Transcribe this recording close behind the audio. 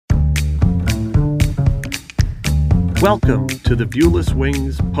Welcome to the Viewless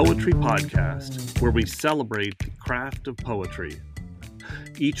Wings Poetry Podcast, where we celebrate the craft of poetry.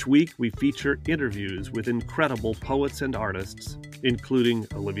 Each week, we feature interviews with incredible poets and artists, including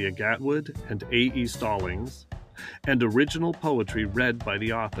Olivia Gatwood and A.E. Stallings, and original poetry read by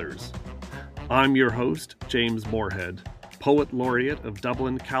the authors. I'm your host, James Moorhead, Poet Laureate of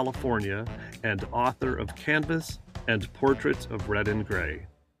Dublin, California, and author of Canvas and Portraits of Red and Gray.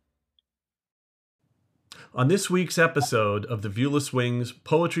 On this week's episode of the Viewless Wings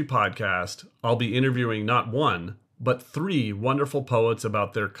Poetry Podcast, I'll be interviewing not one, but three wonderful poets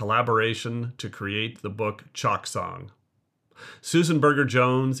about their collaboration to create the book Chalk Song. Susan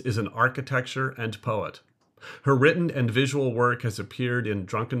Berger-Jones is an architecture and poet. Her written and visual work has appeared in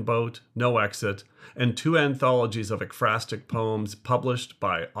Drunken Boat, No Exit, and two anthologies of ekphrastic poems published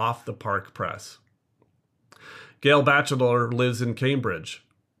by Off the Park Press. Gail Batchelor lives in Cambridge.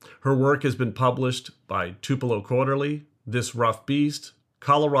 Her work has been published by Tupelo Quarterly, This Rough Beast,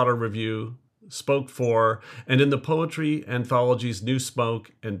 Colorado Review, Spoke For, and in the poetry anthologies New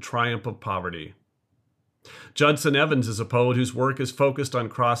Smoke and Triumph of Poverty. Judson Evans is a poet whose work is focused on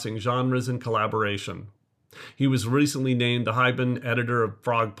crossing genres and collaboration. He was recently named the Hyben editor of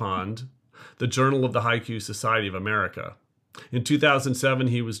Frog Pond, the Journal of the Haiku Society of America. In 2007,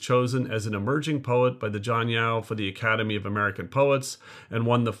 he was chosen as an emerging poet by the John Yao for the Academy of American Poets and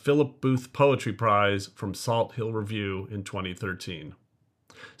won the Philip Booth Poetry Prize from Salt Hill Review in 2013.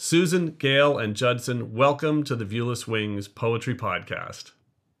 Susan, Gail, and Judson, welcome to the Viewless Wings Poetry Podcast.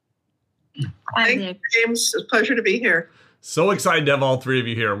 Thank you, James. It's a pleasure to be here. So excited to have all three of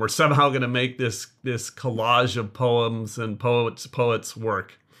you here. We're somehow going to make this collage of poems and poets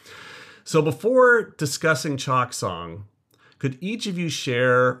work. So before discussing Chalk Song, could each of you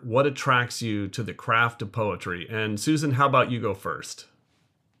share what attracts you to the craft of poetry? And Susan, how about you go first?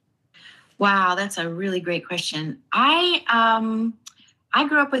 Wow, that's a really great question. I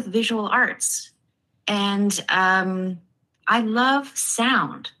grew up with visual arts, and I love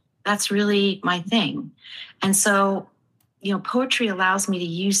sound. That's really my thing. And so, poetry allows me to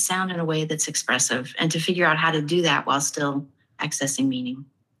use sound in a way that's expressive and to figure out how to do that while still accessing meaning.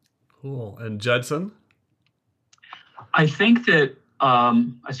 Cool. And Judson? I think that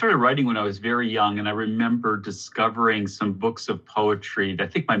I started writing when I was very young, and I remember discovering some books of poetry. I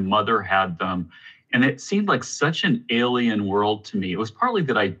think my mother had them, and it seemed like such an alien world to me. It was partly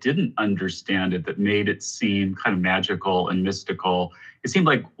that I didn't understand it that made it seem kind of magical and mystical. It seemed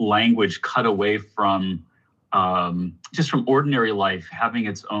like language cut away from just from ordinary life having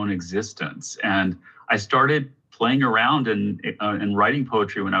its own existence. And I started playing around and writing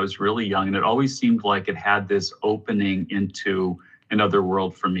poetry when I was really young, and it always seemed like it had this opening into another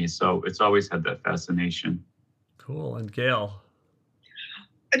world for me. So it's always had that fascination. Cool. And Gail?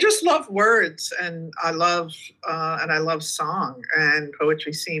 I just love words, and I love song, and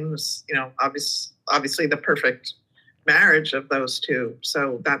poetry seems, obviously the perfect marriage of those two.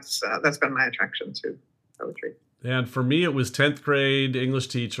 So that's been my attraction to poetry. And for me, it was 10th grade English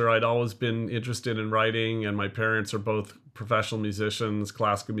teacher. I'd always been interested in writing, and my parents are both professional musicians,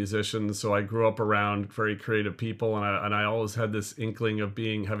 classical musicians. So I grew up around very creative people, and I always had this inkling of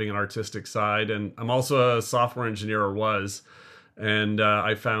having an artistic side. And I'm also a software engineer, or was. And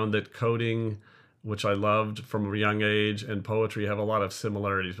I found that coding, which I loved from a young age, and poetry have a lot of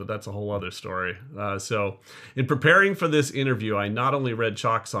similarities, but that's a whole other story. So in preparing for this interview, I not only read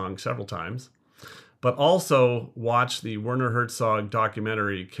Chalk Song several times, but also watched the Werner Herzog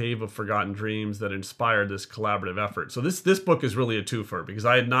documentary, Cave of Forgotten Dreams, that inspired this collaborative effort. So this book is really a twofer, because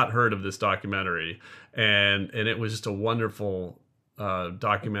I had not heard of this documentary, and it was just a wonderful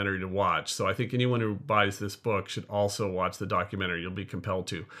documentary to watch. So I think anyone who buys this book should also watch the documentary. You'll be compelled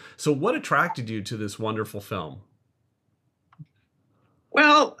to. So what attracted you to this wonderful film?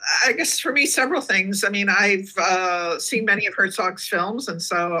 Well, I guess for me, several things. I mean, I've seen many of Herzog's films, and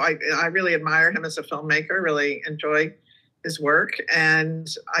so I really admire him as a filmmaker, really enjoy his work. And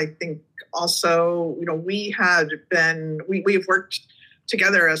I think also, we've worked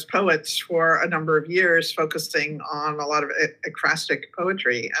together as poets for a number of years, focusing on a lot of ekphrastic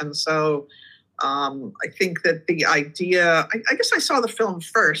poetry. And so I think that the idea, I guess I saw the film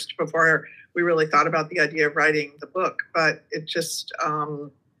first before we really thought about the idea of writing the book, but it just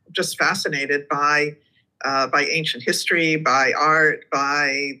fascinated by ancient history, by art,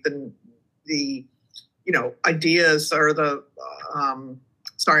 by the ideas, or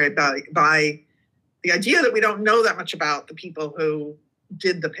by the idea that we don't know that much about the people who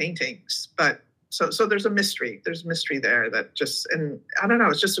did the paintings. But so there's a mystery. There's mystery there that just, and I don't know,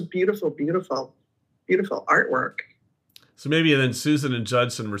 it's just a beautiful, beautiful, beautiful artwork. So maybe then Susan and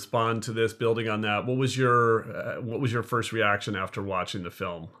Judson respond to this, building on that. What was your first reaction after watching the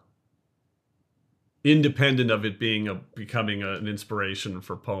film, independent of it becoming an inspiration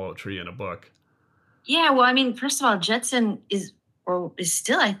for poetry in a book? Yeah, well, I mean, first of all, Judson is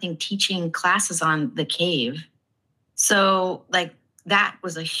still, I think, teaching classes on the cave. So like that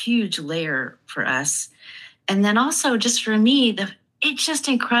was a huge layer for us. And then also just for me, it's just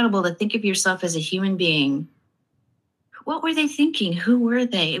incredible to think of yourself as a human being. What were they thinking? Who were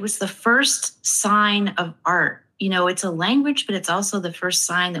they? It was the first sign of art. It's a language, but it's also the first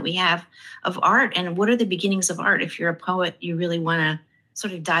sign that we have of art. And what are the beginnings of art? If you're a poet, you really want to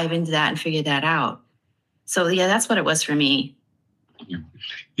sort of dive into that and figure that out. So yeah, that's what it was for me.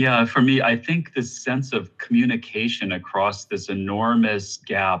 Yeah, for me, I think this sense of communication across this enormous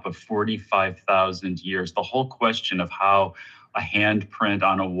gap of 45,000 years, the whole question of how a handprint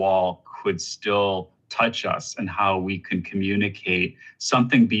on a wall could still touch us and how we can communicate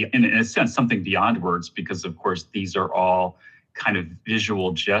something, in a sense, something beyond words, because of course, these are all kind of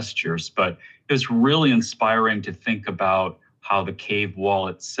visual gestures. But it was really inspiring to think about how the cave wall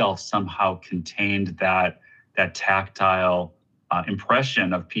itself somehow contained that tactile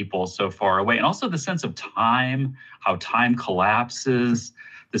impression of people so far away. And also the sense of time, how time collapses,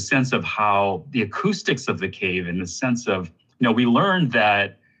 the sense of how the acoustics of the cave, in the sense of, we learned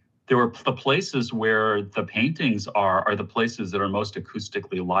that there were the places where the paintings are the places that are most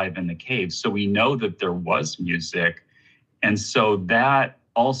acoustically live in the cave. So we know that there was music. And so that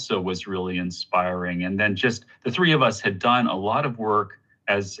also was really inspiring. And then just the three of us had done a lot of work,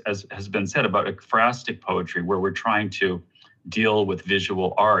 as has been said, about ekphrastic poetry, where we're trying to deal with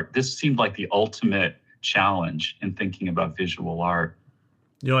visual art. This seemed like the ultimate challenge in thinking about visual art.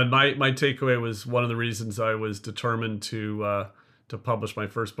 And my takeaway was one of the reasons I was determined to publish my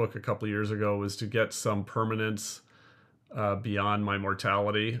first book a couple of years ago was to get some permanence beyond my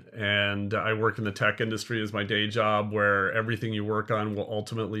mortality. And I work in the tech industry as my day job, where everything you work on will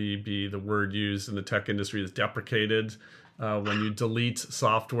ultimately be, the word used in the tech industry is deprecated. When you delete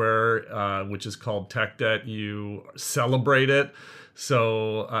software, which is called tech debt, you celebrate it.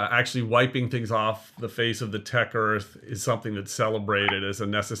 So actually wiping things off the face of the tech earth is something that's celebrated as a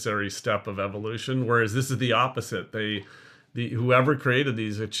necessary step of evolution, whereas this is the opposite. Whoever created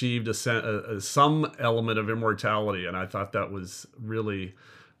these achieved some element of immortality, and I thought that was really,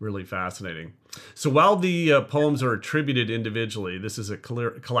 really fascinating. So while the poems are attributed individually, this is a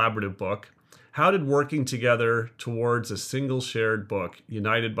collaborative book. How did working together towards a single shared book,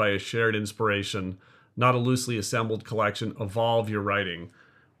 united by a shared inspiration, not a loosely assembled collection, evolve your writing?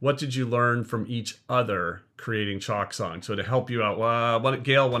 What did you learn from each other creating Chalk Song? So to help you out,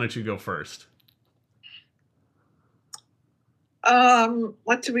 Gail, why don't you go first?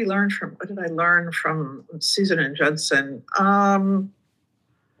 What did I learn from Susan and Judson? I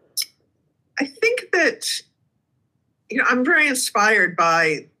think that, I'm very inspired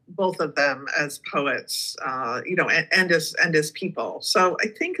by both of them as poets, and as people. So I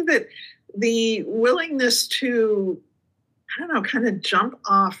think that the willingness to, kind of jump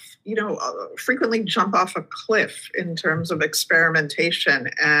off, frequently jump off a cliff in terms of experimentation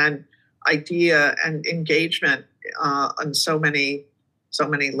and idea and engagement on so many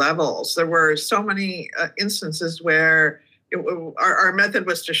levels. There were so many instances where our method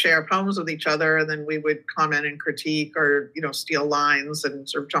was to share poems with each other, and then we would comment and critique, or steal lines and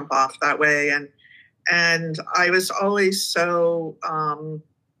sort of jump off that way. And I was always so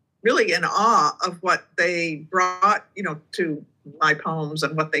really in awe of what they brought, to my poems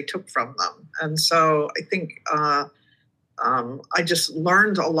and what they took from them. And so I think I just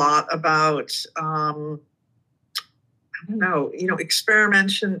learned a lot about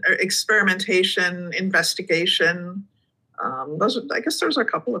experimentation, investigation. Those are a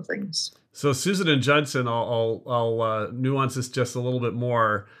couple of things. So Susan and Judson, I'll nuance this just a little bit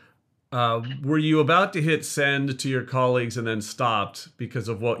more. Were you about to hit send to your colleagues and then stopped because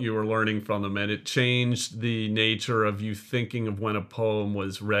of what you were learning from them, and it changed the nature of you thinking of when a poem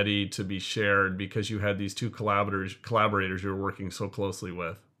was ready to be shared because you had these two collaborators you were working so closely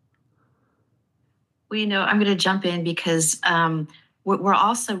with? Well, I'm going to jump in because we're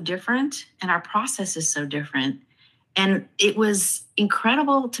all so different and our process is so different. And it was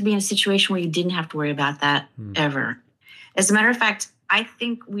incredible to be in a situation where you didn't have to worry about that ever. As a matter of fact, I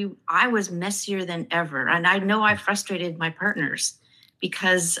think I was messier than ever. And I know I frustrated my partners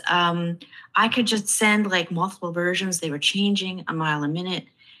because I could just send like multiple versions. They were changing a mile a minute.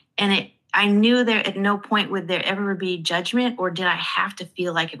 And I knew there at no point would there ever be judgment, or did I have to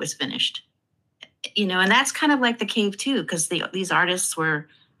feel like it was finished? And that's kind of like the cave too, because these artists were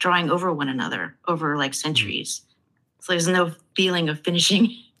drawing over one another over like centuries. So there's no feeling of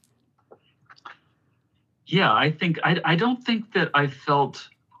finishing. Yeah, I don't think that I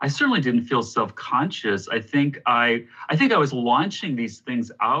certainly didn't feel self-conscious. I think I was launching these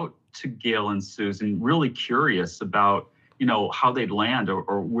things out to Gail and Susan, really curious about, how they'd land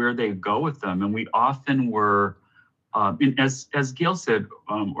or where they'd go with them. And we often were, as Gail said,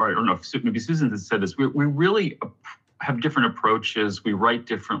 or I don't know if maybe Susan has said this, we really have different approaches. We write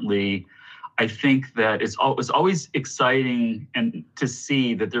differently. I think that it's always exciting and to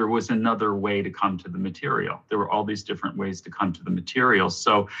see that there was another way to come to the material. There were all these different ways to come to the material.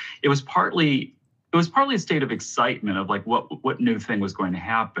 So it was partly a state of excitement of like what new thing was going to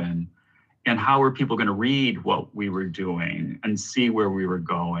happen, and how were people going to read what we were doing and see where we were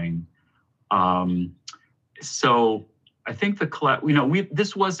going. So I think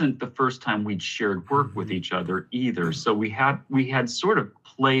this wasn't the first time we'd shared work with each other either. So we had sort of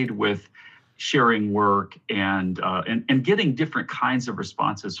played with sharing work and getting different kinds of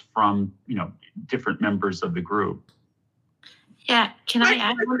responses from different members of the group. Yeah, can I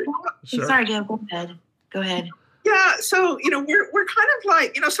add one? Sure. Sorry, Gail, go ahead. Yeah, so we're kind of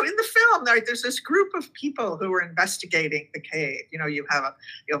like so in the film there's this group of people who are investigating the cave. You have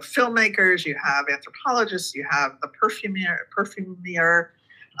filmmakers, you have anthropologists, you have the perfumier.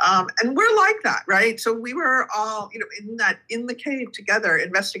 And we're like that, right? So we were all, in the cave together,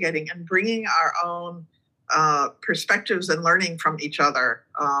 investigating and bringing our own perspectives and learning from each other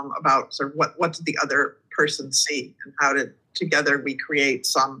about sort of what did the other person see, and how did together we create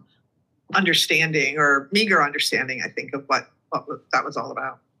some understanding or meager understanding, I think, of what that was all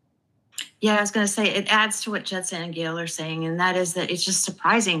about. Yeah, I was going to say, it adds to what Judson and Gail are saying, and that is that it's just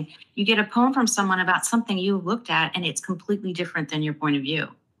surprising. You get a poem from someone about something you looked at, and it's completely different than your point of view.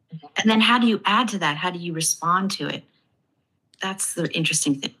 And then how do you add to that? How do you respond to it? That's the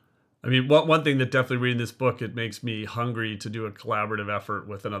interesting thing. I mean, one thing that definitely reading this book, it makes me hungry to do a collaborative effort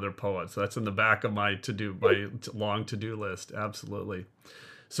with another poet. So that's in the back of my long to-do list. Absolutely.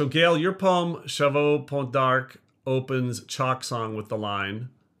 So Gail, your poem, Chevaux Pont d'Arc, opens Chalk Song with the line,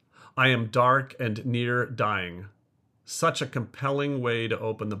 "I am dark and near dying." Such a compelling way to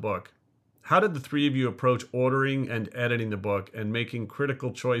open the book. How did the three of you approach ordering and editing the book and making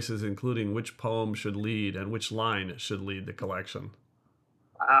critical choices, including which poem should lead and which line should lead the collection?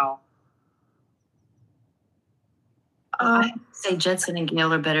 Wow. I'd say Judson and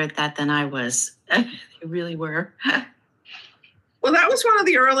Gail are better at that than I was. They really were. Well, that was one of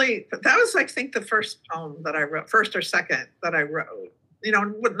the that was, I think, the first poem that I wrote, first or second that I wrote.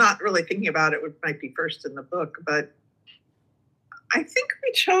 Not really thinking about it, might be first in the book, but I think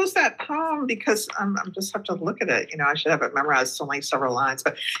we chose that poem because I'm just have to look at it. I should have it memorized. It's only several lines,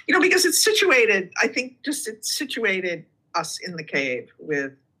 but because it's situated. I think it situated us in the cave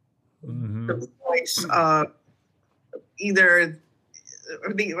with the voice of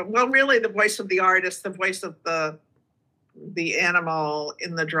really the voice of the artist, the voice of the animal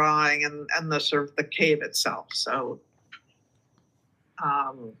in the drawing, and the sort of the cave itself. So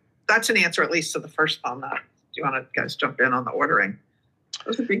that's an answer, at least to the first poem. Do you want to guys jump in on the ordering? It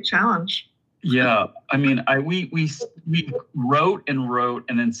was a big challenge. Yeah, I mean, we wrote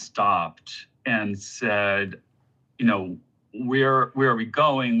and then stopped and said, where are we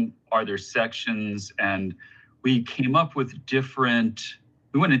going? Are there sections? And we came up with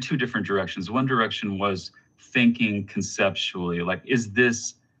we went in two different directions. One direction was thinking conceptually, like, is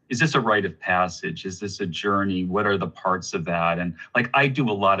this a rite of passage? Is this a journey? What are the parts of that? And like, I do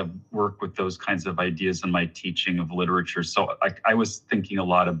a lot of work with those kinds of ideas in my teaching of literature. So I was thinking a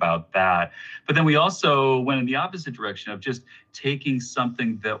lot about that. But then we also went in the opposite direction of just taking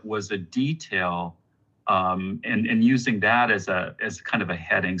something that was a detail and using that as kind of a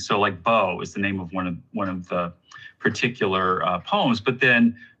heading. So like Bow is the name of one of the particular poems, but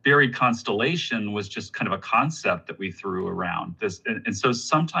then Buried Constellation was just kind of a concept that we threw around this. And so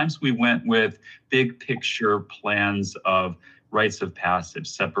sometimes we went with big picture plans of rites of passage,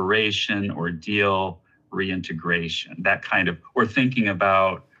 separation, ordeal, reintegration, that kind of, or thinking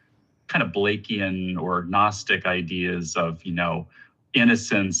about kind of Blakean or Gnostic ideas of,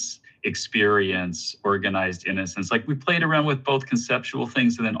 innocence, experience, organized innocence. Like, we played around with both conceptual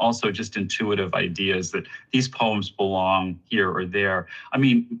things and then also just intuitive ideas that these poems belong here or there. I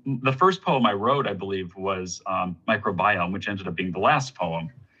mean, the first poem I wrote, I believe, was Microbiome, which ended up being the last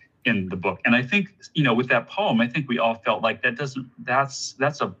poem in the book. And I think, with that poem, I think we all felt like that's a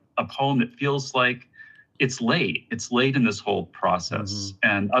poem that feels like it's late. It's late in this whole process. Mm-hmm.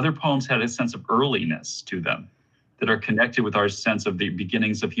 And other poems had a sense of earliness to them that are connected with our sense of the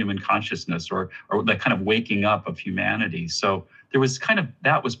beginnings of human consciousness or the kind of waking up of humanity. So there was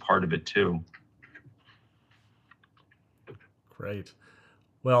that was part of it too. Great.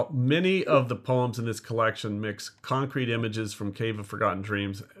 Well, many of the poems in this collection mix concrete images from Cave of Forgotten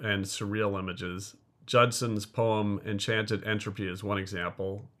Dreams and surreal images. Judson's poem Enchanted Entropy is one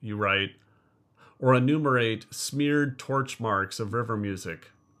example. You write, or enumerate smeared torch marks of river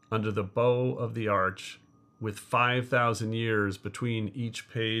music under the bow of the arch with 5,000 years between each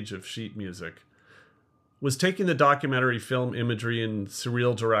page of sheet music. Was taking the documentary film imagery in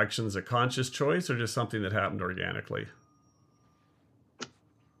surreal directions a conscious choice or just something that happened organically?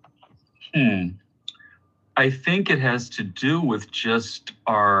 I think it has to do with just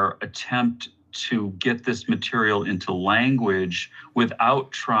our attempt to get this material into language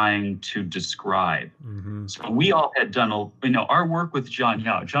without trying to describe. Mm-hmm. So we all had done, our work with John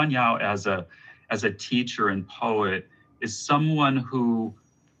Yao. John Yao, as a teacher and poet, is someone who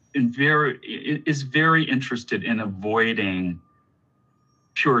is very interested in avoiding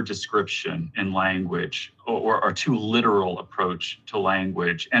pure description in language or too literal approach to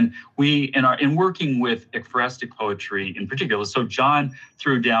language. And we, in working with ekphorestic poetry in particular, so John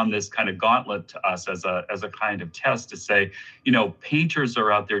threw down this kind of gauntlet to us as a kind of test to say, painters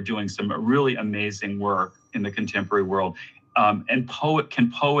are out there doing some really amazing work in the contemporary world. And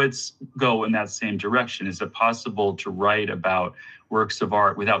can poets go in that same direction? Is it possible to write about works of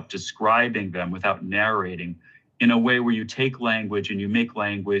art without describing them, without narrating, in a way where you take language and you make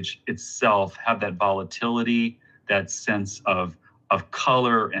language itself have that volatility, that sense of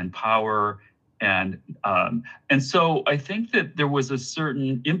color and power. And so I think that there was a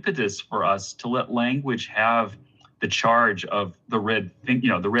certain impetus for us to let language have the charge of the red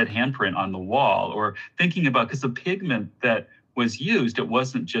handprint on the wall, or thinking about, because the pigment that was used, it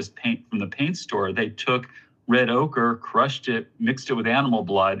wasn't just paint from the paint store. They took red ochre, crushed it, mixed it with animal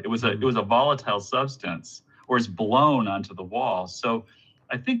blood. It was a volatile substance, or is blown onto the wall. So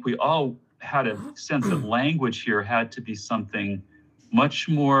I think we all had a sense that language here had to be something much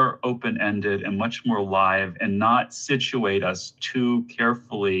more open-ended and much more live, and not situate us too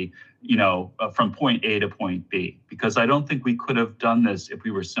carefully, from point A to point B, because I don't think we could have done this if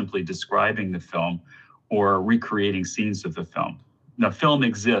we were simply describing the film or recreating scenes of the film. The film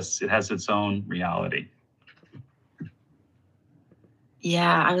exists, it has its own reality.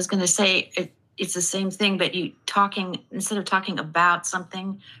 Yeah, I was going to say it's the same thing, but instead of talking about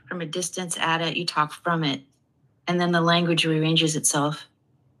something from a distance at it, you talk from it, and then the language rearranges itself.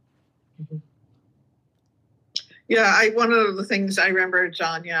 Mm-hmm. Yeah, one of the things I remember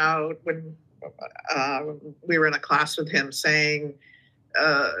John Yao, when we were in a class with him, saying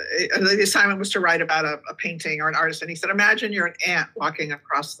the assignment was to write about a painting or an artist, and he said, imagine you're an ant walking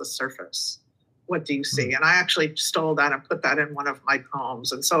across the surface. What do you see? And I actually stole that and put that in one of my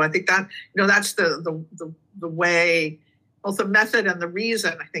poems. And so I think that, that's the way, both the method and the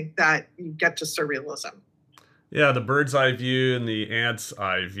reason, I think, that you get to surrealism. Yeah, the bird's eye view and the ant's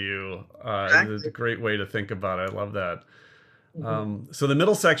eye view Exactly. is a great way to think about it. I love that. Mm-hmm. So the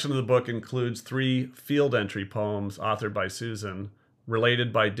middle section of the book includes 3 field entry poems authored by Susan,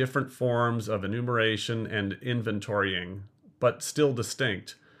 related by different forms of enumeration and inventorying, but still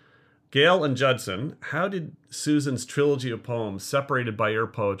distinct. Gail and Judson, how did Susan's trilogy of poems, separated by your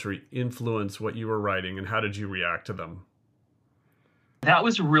poetry, influence what you were writing, and how did you react to them? That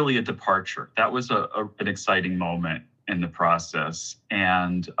was really a departure. That was an exciting moment in the process.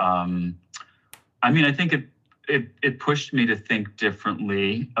 And I think it pushed me to think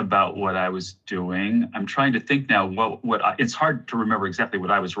differently about what I was doing. I'm trying to think now it's hard to remember exactly what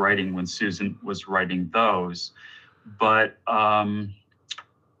I was writing when Susan was writing those, but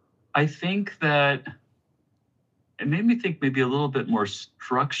I think that it made me think maybe a little bit more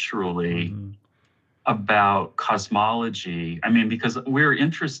structurally about cosmology. Because we're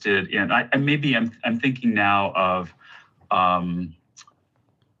interested in, I'm thinking now of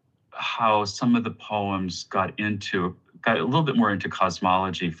how some of the poems got a little bit more into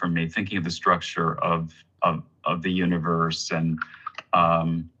cosmology for me, thinking of the structure of the universe. And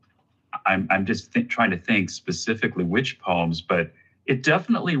I'm just trying to think specifically which poems, but it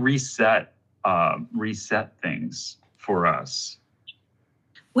definitely reset things for us.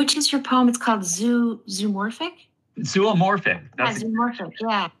 Which is your poem? It's called Zoomorphic? Zoomorphic. Zoomorphic,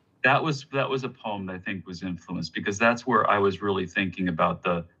 yeah. That was a poem that I think was influenced, because that's where I was really thinking about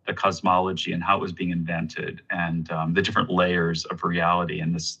the cosmology and how it was being invented, and the different layers of reality,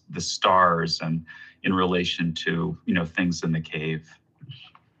 and the stars, and in relation to things in the cave.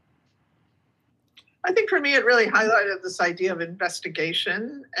 I think for me, it really highlighted this idea of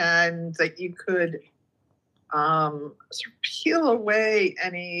investigation, and that you could sort of peel away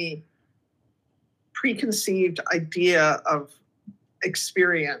any preconceived idea of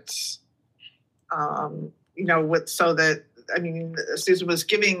experience, so that I mean, Susan was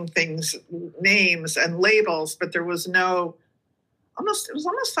giving things names and labels, but there was no, it was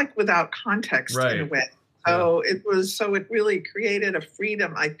almost like without context in a way. So it really created a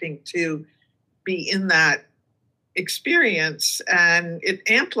freedom, I think, to be in that experience, and it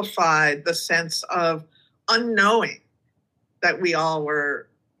amplified the sense of unknowing that we all were,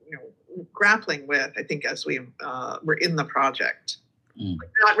 grappling with, I think, as we were in the project.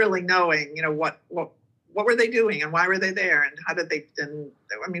 Not really knowing, what were they doing and why were they there and how did they, and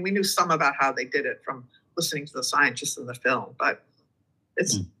I mean, we knew some about how they did it from listening to the scientists in the film, but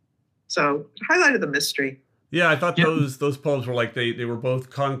so it highlighted the mystery. Yeah, I thought those poems were like they were both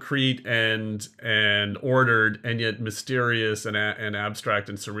concrete and ordered, and yet mysterious and abstract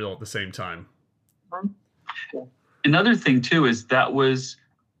and surreal at the same time. Another thing too is that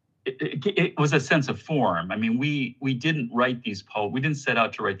it was a sense of form. I mean, we didn't write these poems. We didn't set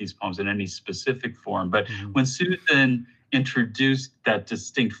out to write these poems in any specific form. But when Susan introduced that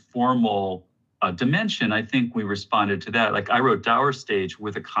distinct formal dimension, I think we responded to that. Like I wrote Dower Stage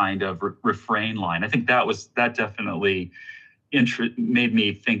with a kind of refrain line. I think that definitely made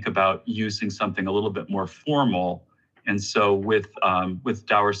me think about using something a little bit more formal. And so with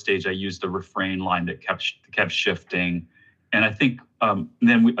Dower Stage, I used a refrain line that kept shifting. And I think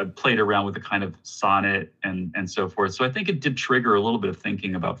then I played around with a kind of sonnet and so forth. So I think it did trigger a little bit of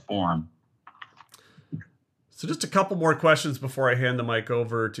thinking about form. So just a couple more questions before I hand the mic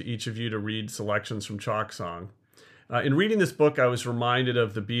over to each of you to read selections from Chalk Song. In reading this book, I was reminded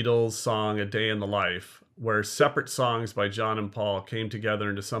of the Beatles' song A Day in the Life, where separate songs by John and Paul came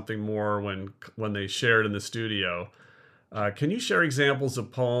together into something more when they shared in the studio. Can you share examples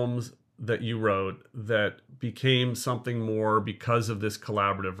of poems that you wrote that became something more because of this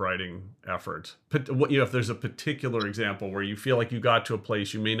collaborative writing effort? If there's a particular example where you feel like you got to a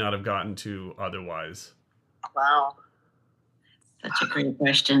place you may not have gotten to otherwise. Wow. Such a great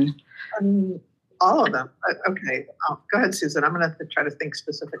question. All of them. Okay. Go ahead, Susan. I'm going to try to think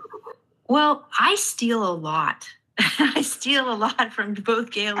specifically. Well, I steal a lot. I steal a lot from both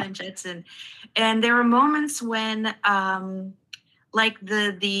Gail and Judson. And there were moments when, like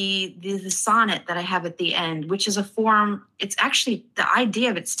the sonnet that I have at the end, which is a form, it's actually, the idea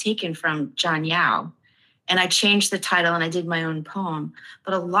of it's taken from John Yao. And I changed the title and I did my own poem.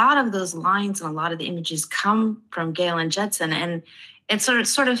 But a lot of those lines and a lot of the images come from Gail and Judson. And it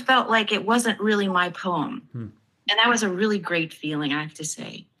sort of felt like it wasn't really my poem. And that was a really great feeling, I have to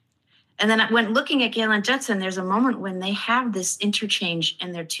say. And then when looking at Gail and Judson, there's a moment when they have this interchange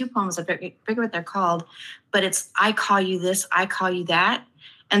in their two poems. I forget what they're called, but it's I call you this, I call you that.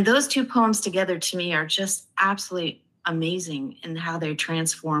 And those two poems together to me are just absolutely amazing in how they're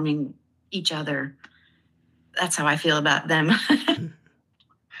transforming each other. That's how I feel about them.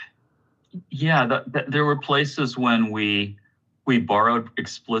 Yeah, there were places when we borrowed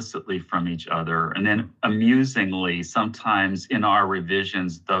explicitly from each other, and then amusingly, sometimes in our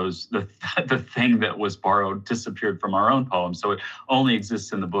revisions, the thing that was borrowed disappeared from our own poem, so it only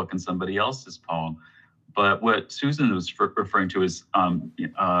exists in the book and somebody else's poem. But what Susan was referring to is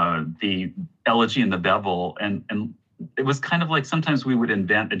the elegy and the bevel, and it was kind of like sometimes we would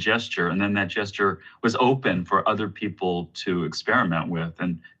invent a gesture and then that gesture was open for other people to experiment with.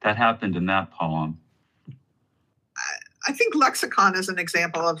 And that happened in that poem. I think Lexicon is an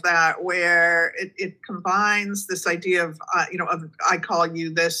example of that, where it combines this idea of I call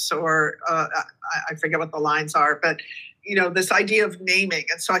you this, or I forget what the lines are, but, this idea of naming.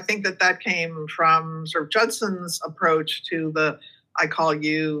 And so I think that came from sort of Judson's approach to the I call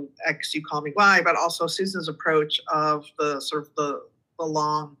you X, you call me Y, but also Susan's approach of the sort of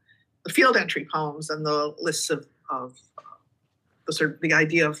the field entry poems and the lists of the sort of the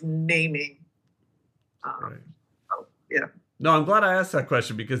idea of naming. Right. So, yeah. No, I'm glad I asked that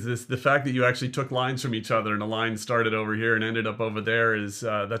question, because the fact that you actually took lines from each other and a line started over here and ended up over there is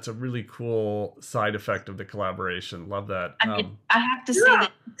that's a really cool side effect of the collaboration. Love that. I have to say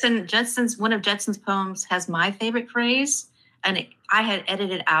that one of Judson's poems has my favorite phrase. And I had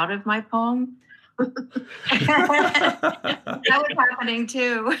edited out of my poem. That was happening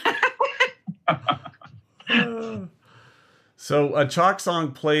too. So a Chalk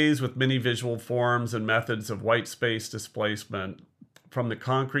Song plays with many visual forms and methods of white space displacement, from the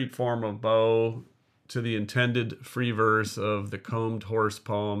concrete form of bow to the intended free verse of the combed horse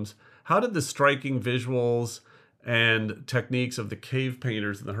poems. How did the striking visuals and techniques of the cave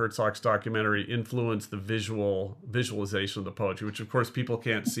painters in the Herzog's documentary influence the visualization of the poetry, which of course people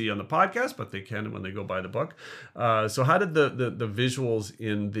can't see on the podcast, but they can when they go buy the book. So how did the visuals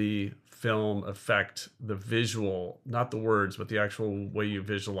in the film affect the visual, not the words, but the actual way you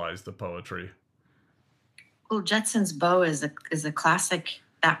visualize the poetry? Well, Jetson's bow is a classic.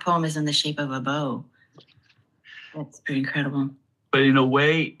 That poem is in the shape of a bow. That's pretty incredible. But in a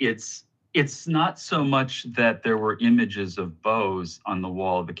way, it's not so much that there were images of bows on the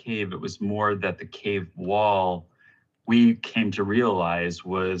wall of the cave. It was more that the cave wall, we came to realize,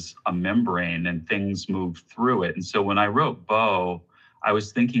 was a membrane and things moved through it. And so when I wrote bow, I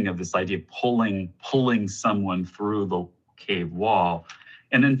was thinking of this idea of pulling someone through the cave wall.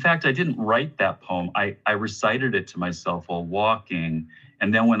 And in fact, I didn't write that poem. I recited it to myself while walking.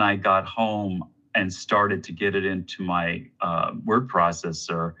 And then when I got home and started to get it into my word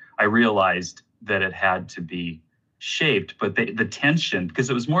processor, I realized that it had to be shaped, but the tension, because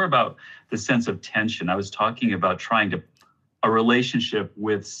it was more about the sense of tension. I was talking about a relationship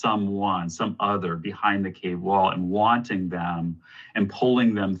with someone, some other behind the cave wall, and wanting them and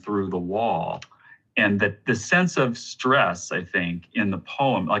pulling them through the wall. And that the sense of stress, I think, in the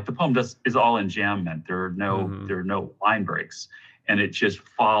poem, like the poem is all enjambment. There are no line breaks, and it just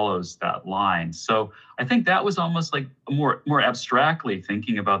follows that line. So I think that was almost like more abstractly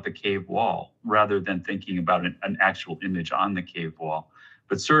thinking about the cave wall rather than thinking about an actual image on the cave wall.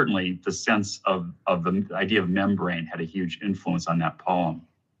 But certainly the sense of the idea of membrane had a huge influence on that poem.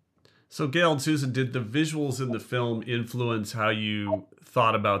 So Gail and Susan, did the visuals in the film influence how you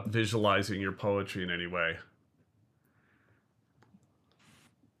thought about visualizing your poetry in any way?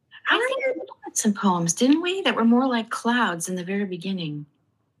 I think we had some poems, didn't we, that were more like clouds in the very beginning.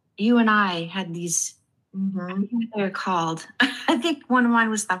 You and I had these, I don't know what they were called. I think one of mine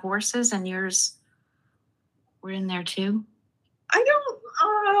was the horses and yours were in there too. I'm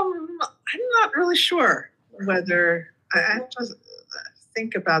not really sure whether I have to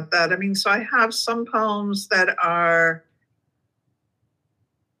think about that. I mean, so I have some poems that are,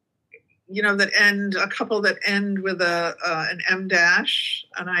 that end, a couple that end with an M dash,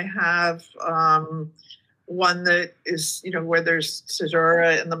 and I have one that is, where there's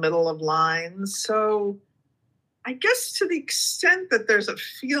caesura in the middle of lines. So I guess to the extent that there's a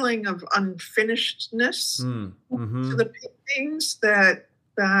feeling of unfinishedness to the paintings, that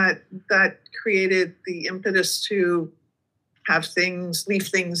created the impetus to have leave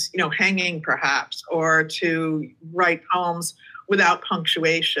things, hanging perhaps, or to write poems without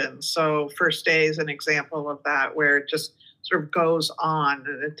punctuation. So First Day is an example of that, where it just sort of goes on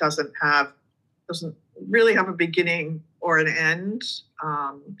and it doesn't really have a beginning or an end.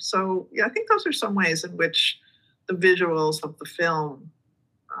 So yeah, I think those are some ways in which the visuals of the film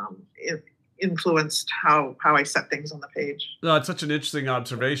influenced how I set things on the page. No, it's such an interesting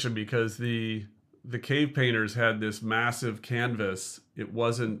observation, because the cave painters had this massive canvas. It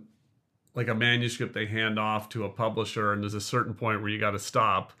wasn't like a manuscript they hand off to a publisher and there's a certain point where you got to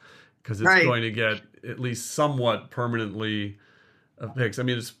stop because it's going to get at least somewhat permanently affixed. I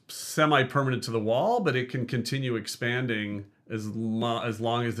mean, it's semi-permanent to the wall, but it can continue expanding as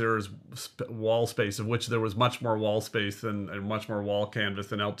long as there is wall space, of which there was much more wall space and much more wall canvas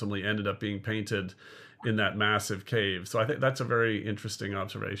than ultimately ended up being painted in that massive cave. So I think that's a very interesting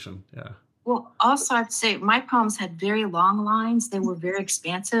observation. Yeah. Well, also I'd say my poems had very long lines. They were very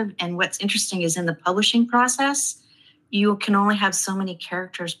expansive. And what's interesting is in the publishing process, you can only have so many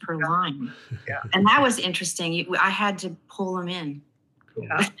characters per line. Yeah. And that was interesting. I had to pull them in.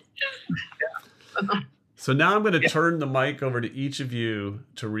 Yeah. So now I'm going to turn the mic over to each of you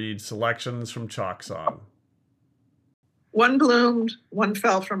to read selections from Chalk Song. One bloomed, one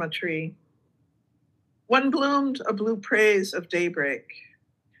fell from a tree. One bloomed a blue praise of daybreak.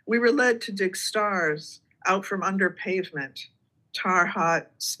 We were led to dig stars out from under pavement, tar hot,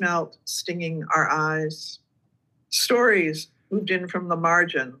 smelt, stinging our eyes. Stories moved in from the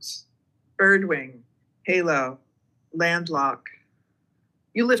margins, birdwing, halo, landlock.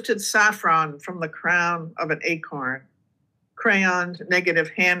 You lifted saffron from the crown of an acorn, crayoned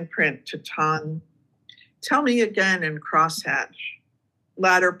negative handprint to ton. Tell me again in crosshatch.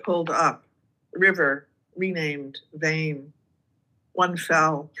 Ladder pulled up, river renamed vein. One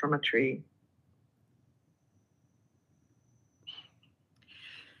fell from a tree.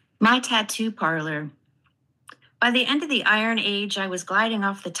 My tattoo parlor. By the end of the Iron Age, I was gliding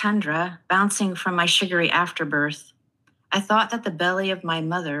off the tundra, bouncing from my sugary afterbirth. I thought that the belly of my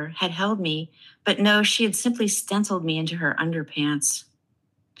mother had held me, but no, she had simply stenciled me into her underpants.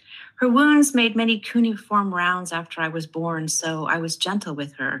 Her wounds made many cuneiform rounds after I was born, so I was gentle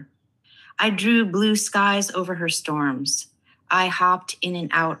with her. I drew blue skies over her storms. I hopped in and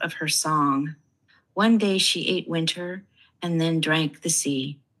out of her song. One day she ate winter and then drank the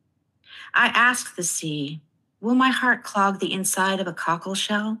sea. I asked the sea, will my heart clog the inside of a cockle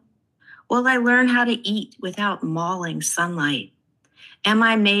shell? Will I learn how to eat without mauling sunlight? Am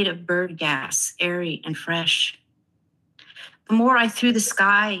I made of bird gas, airy and fresh? The more I threw the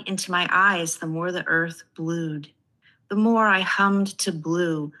sky into my eyes, the more the earth blued. The more I hummed to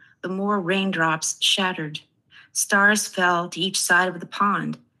blue, the more raindrops shattered. Stars fell to each side of the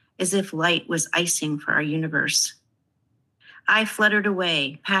pond, as if light was icing for our universe. I fluttered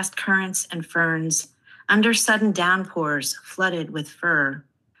away, past currents and ferns, under sudden downpours flooded with fur,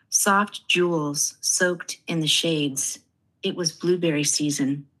 soft jewels soaked in the shades. It was blueberry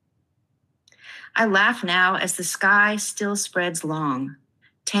season. I laugh now as the sky still spreads long,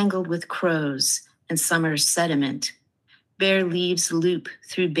 tangled with crows and summer's sediment. Bare leaves loop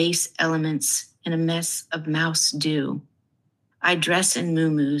through base elements in a mess of mouse dew. I dress in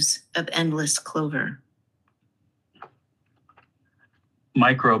muumuus of endless clover.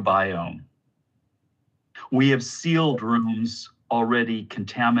 Microbiome. We have sealed rooms already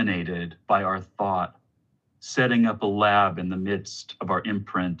contaminated by our thought, setting up a lab in the midst of our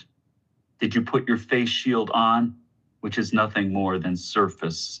imprint. Did you put your face shield on, which is nothing more than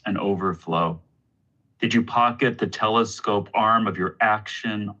surface and overflow? Did you pocket the telescope arm of your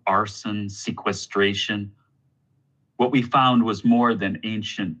action, arson, sequestration? What we found was more than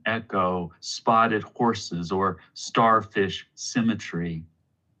ancient echo, spotted horses, or starfish symmetry.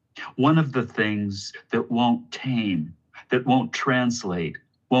 One of the things that won't tame, that won't translate,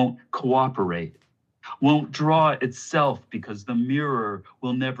 won't cooperate, won't draw itself because the mirror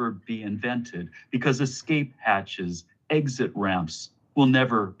will never be invented, because escape hatches, exit ramps will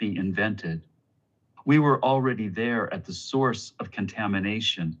never be invented. We were already there at the source of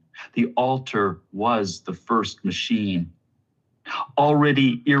contamination. The altar was the first machine.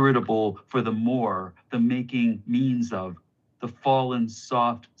 Already irritable for the more, the making means of, the fallen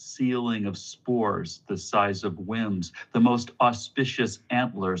soft ceiling of spores the size of whims, the most auspicious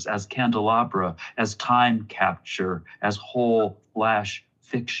antlers as candelabra, as time capture, as whole flash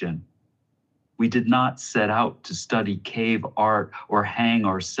fiction. We did not set out to study cave art or hang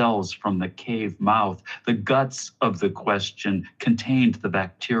ourselves from the cave mouth. The guts of the question contained the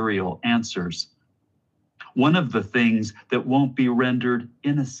bacterial answers. One of the things that won't be rendered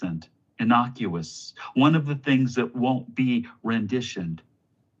innocent, innocuous, one of the things that won't be renditioned.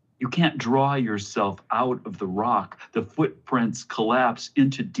 You can't draw yourself out of the rock. The footprints collapse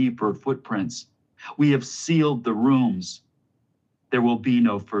into deeper footprints. We have sealed the rooms. There will be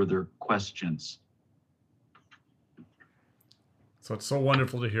no further questions. So it's so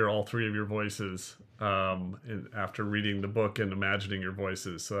wonderful to hear all three of your voices after reading the book and imagining your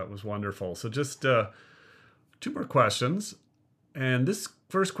voices. So that was wonderful. So just two more questions. And this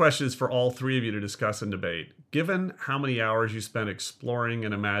first question is for all three of you to discuss and debate. Given how many hours you spent exploring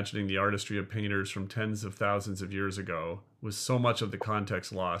and imagining the artistry of painters from tens of thousands of years ago, with so much of the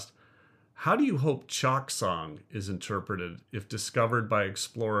context lost, how do you hope Chalk Song is interpreted if discovered by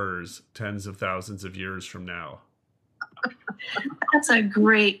explorers tens of thousands of years from now? That's a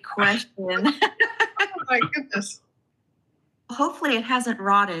great question. Oh my goodness. Hopefully it hasn't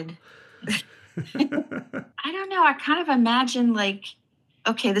rotted. I don't know. I kind of imagine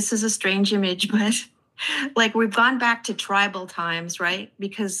okay, this is a strange image, but we've gone back to tribal times, right?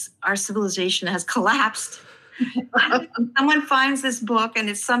 Because our civilization has collapsed. Someone finds this book and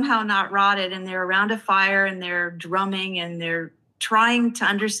it's somehow not rotted, and they're around a fire and they're drumming and they're trying to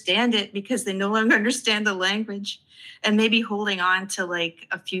understand it because they no longer understand the language, and maybe holding on to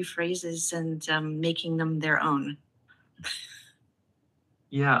a few phrases and making them their own.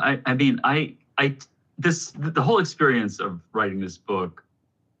 Yeah, the whole experience of writing this book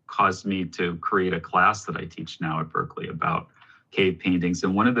caused me to create a class that I teach now at Berkeley about cave paintings.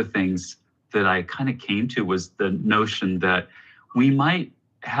 And one of the things that I kind of came to was the notion that we might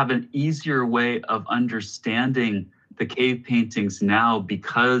have an easier way of understanding the cave paintings now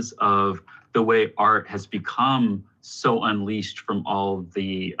because of the way art has become so unleashed from all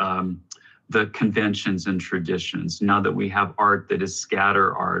the conventions and traditions. Now that we have art that is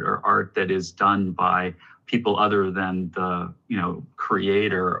scatter art, or art that is done by people other than the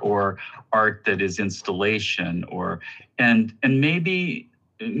creator, or art that is installation, and maybe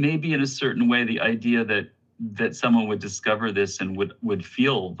in a certain way the idea that someone would discover this and would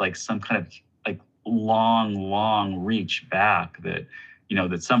feel like some kind of long reach back, that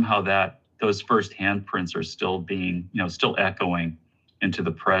that somehow that those first handprints are still being still echoing into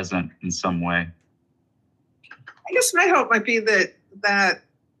the present in some way. I guess my hope might be that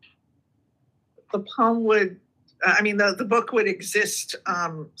the poem would, the book would exist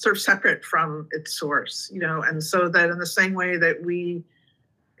sort of separate from its source, and so that in the same way that we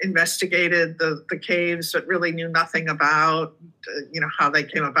investigated the caves but really knew nothing about, how they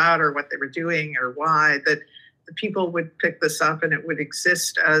came about or what they were doing or why, that the people would pick this up and it would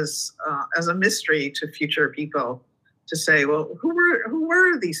exist as a mystery to future people to say, well, who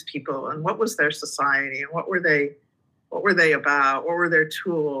were these people and what was their society and what were they about? What were their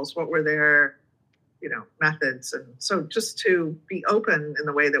tools? What were their, methods? And so just to be open in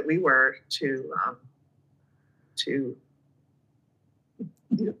the way that we were to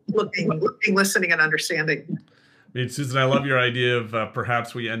looking, listening, and understanding. I mean, Susan, I love your idea of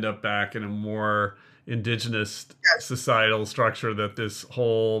perhaps we end up back in a more indigenous societal structure, that this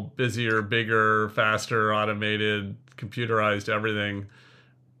whole busier, bigger, faster, automated, computerized everything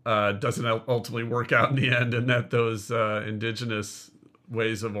doesn't ultimately work out in the end, and that those indigenous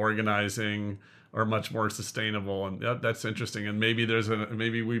ways of organizing are much more sustainable. And that's interesting. And maybe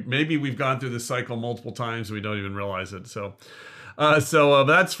maybe we've gone through this cycle multiple times. We don't even realize it. So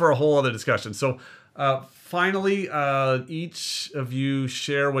that's for a whole other discussion. So finally, each of you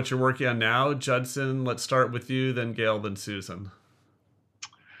share what you're working on now. Judson, let's start with you, then Gail, then Susan.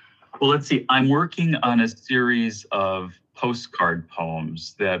 Well, let's see. I'm working on a series of postcard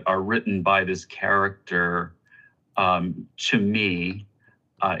poems that are written by this character, Chimie.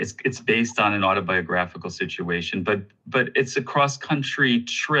 It's based on an autobiographical situation, but it's a cross-country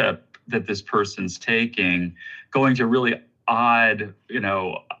trip that this person's taking, going to really odd,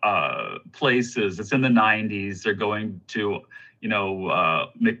 places. It's in the 90s. They're going to,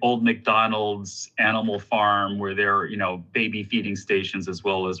 old McDonald's animal farm where there are, baby feeding stations as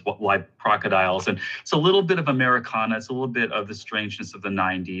well as live crocodiles. And it's a little bit of Americana. It's a little bit of the strangeness of the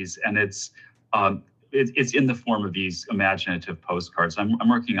 90s. And it's in the form of these imaginative postcards. I'm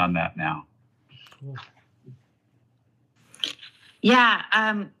working on that now. Cool. Yeah.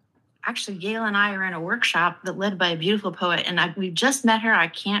 Actually, Gail and I are in a workshop that led by a beautiful poet, and we just met her. I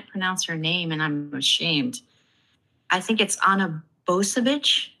can't pronounce her name, and I'm ashamed. I think it's Anna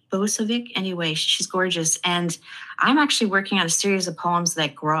Bosovic. Anyway, she's gorgeous. And I'm actually working on a series of poems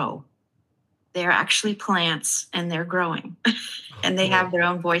that grow. They're actually plants, and they're growing, and they have their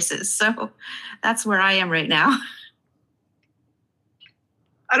own voices. So that's where I am right now.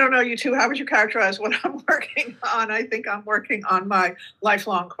 I don't know, you two, how would you characterize what I'm working on? I think I'm working on my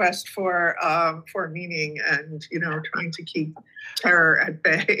lifelong quest for meaning and, trying to keep terror at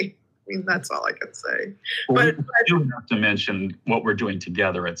bay. I mean, that's all I can say. Well, but you have to mention what we're doing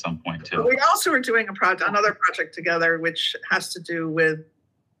together at some point, too. We also are doing another project together, which has to do with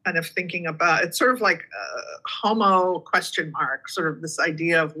kind of thinking about, it's sort of like homo ? Sort of this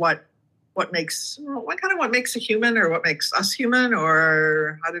idea of what makes a human, or what makes us human,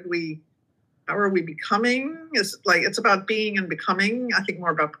 or how are we becoming? It's about being and becoming. I think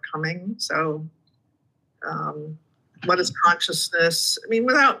more about becoming. So what is consciousness? I mean,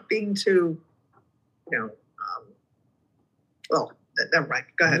 without being too, well, never mind.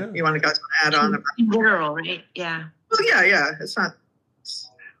 Go ahead. Yeah. You want to guys add on? Literal, right? Yeah. Well, yeah. It's not.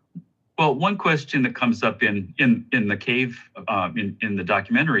 Well, one question that comes up in the cave in the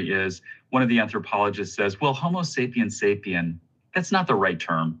documentary is, one of the anthropologists says, well, Homo sapiens sapien, that's not the right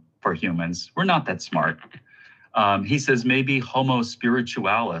term for humans. We're not that smart. He says maybe Homo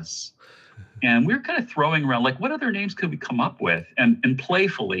spiritualis. And we're kind of throwing around, like, what other names could we come up with? And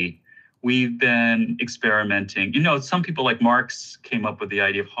playfully, we've been experimenting. Some people like Marx came up with the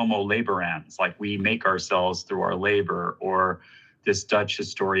idea of Homo laborans, like we make ourselves through our labor, or this Dutch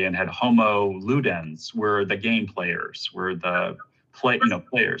historian had Homo ludens, we're the game players, we're the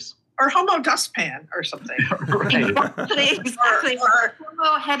players. Or Homo dustpan or something. Right. Exactly. Or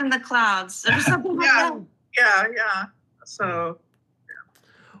Homo head in the clouds or something like that. Yeah. So.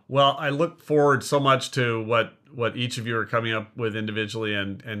 Well, I look forward so much to what each of you are coming up with individually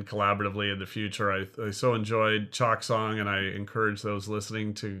and collaboratively in the future. I so enjoyed Chalk Song, and I encourage those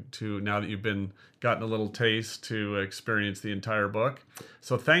listening to now that you've gotten a little taste, to experience the entire book.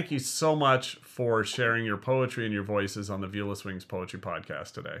 So thank you so much for sharing your poetry and your voices on the Viewless Wings Poetry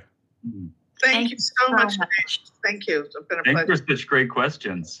Podcast today. Thank you so much. Thank you. It's been a pleasure. Thanks for such great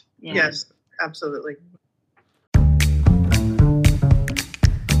questions. Yeah. Yes, absolutely.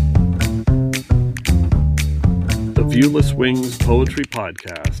 The Viewless Wings Poetry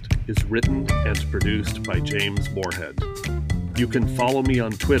Podcast is written and produced by James Moorhead. You can follow me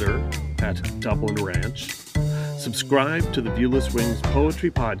on Twitter at Dublin Ranch, subscribe to the Viewless Wings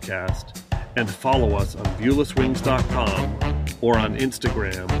Poetry Podcast, and follow us on viewlesswings.com or on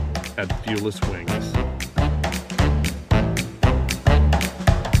Instagram at Viewless Wings.